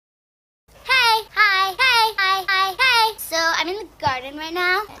garden right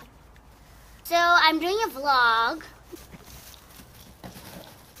now. So I'm doing a vlog.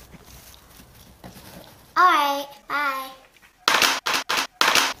 Alright, bye.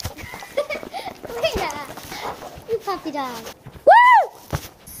 You puppy dog. Woo!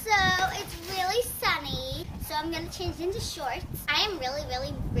 So it's really sunny. So I'm gonna change into shorts. I am really,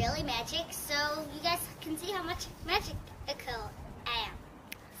 really, really magic. So you guys can see how much magical I am.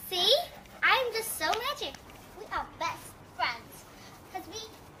 See? I'm just so magic. We are best friends. Because we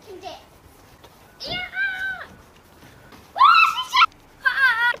can dance. Yeah! Look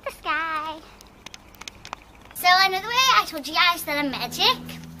at the sky. So another way I told you guys that I'm magic.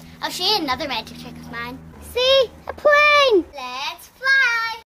 I'll show you another magic trick of mine. See? A plane! Let's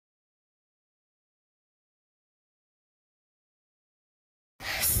fly!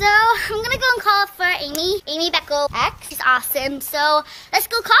 So I'm gonna go and call for Amy Beckel X. She's awesome. So let's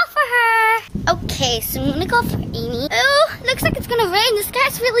go call for her. Okay, so I'm gonna call for Amy. Oh, looks like it's gonna rain. The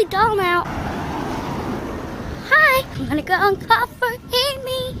sky's really dull now. Hi, I'm gonna go and call for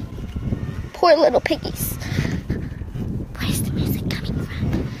Amy. Poor little piggies. Where's the music coming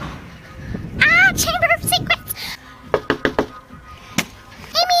from? Ah, Chamber of Secrets.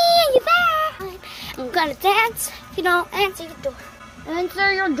 Amy, are you there? I'm gonna dance if you don't answer your door.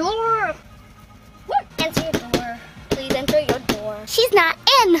 Answer your door. Answer your door. Please answer your door. She's not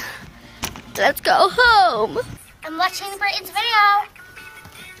in. Let's go home. I'm watching Brayton's video.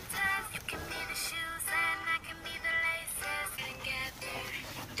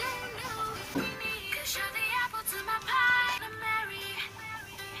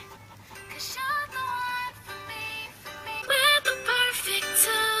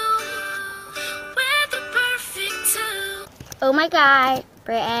 Oh my God,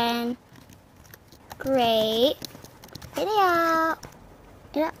 Brayton. Great video.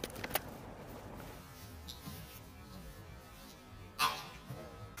 Yeah.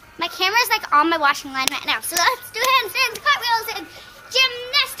 My camera's like on my washing line right now, so let's do handstands, cartwheels, and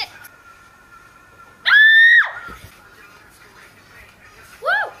gymnastics. Ah!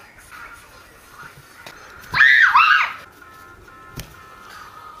 Woo!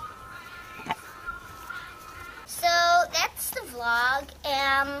 So that's the vlog.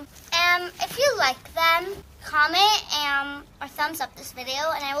 If you like them, comment or thumbs up this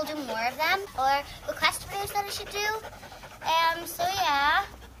video, and I will do more of them, or request videos that I should do. So yeah,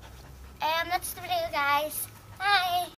 that's the video, guys. Bye.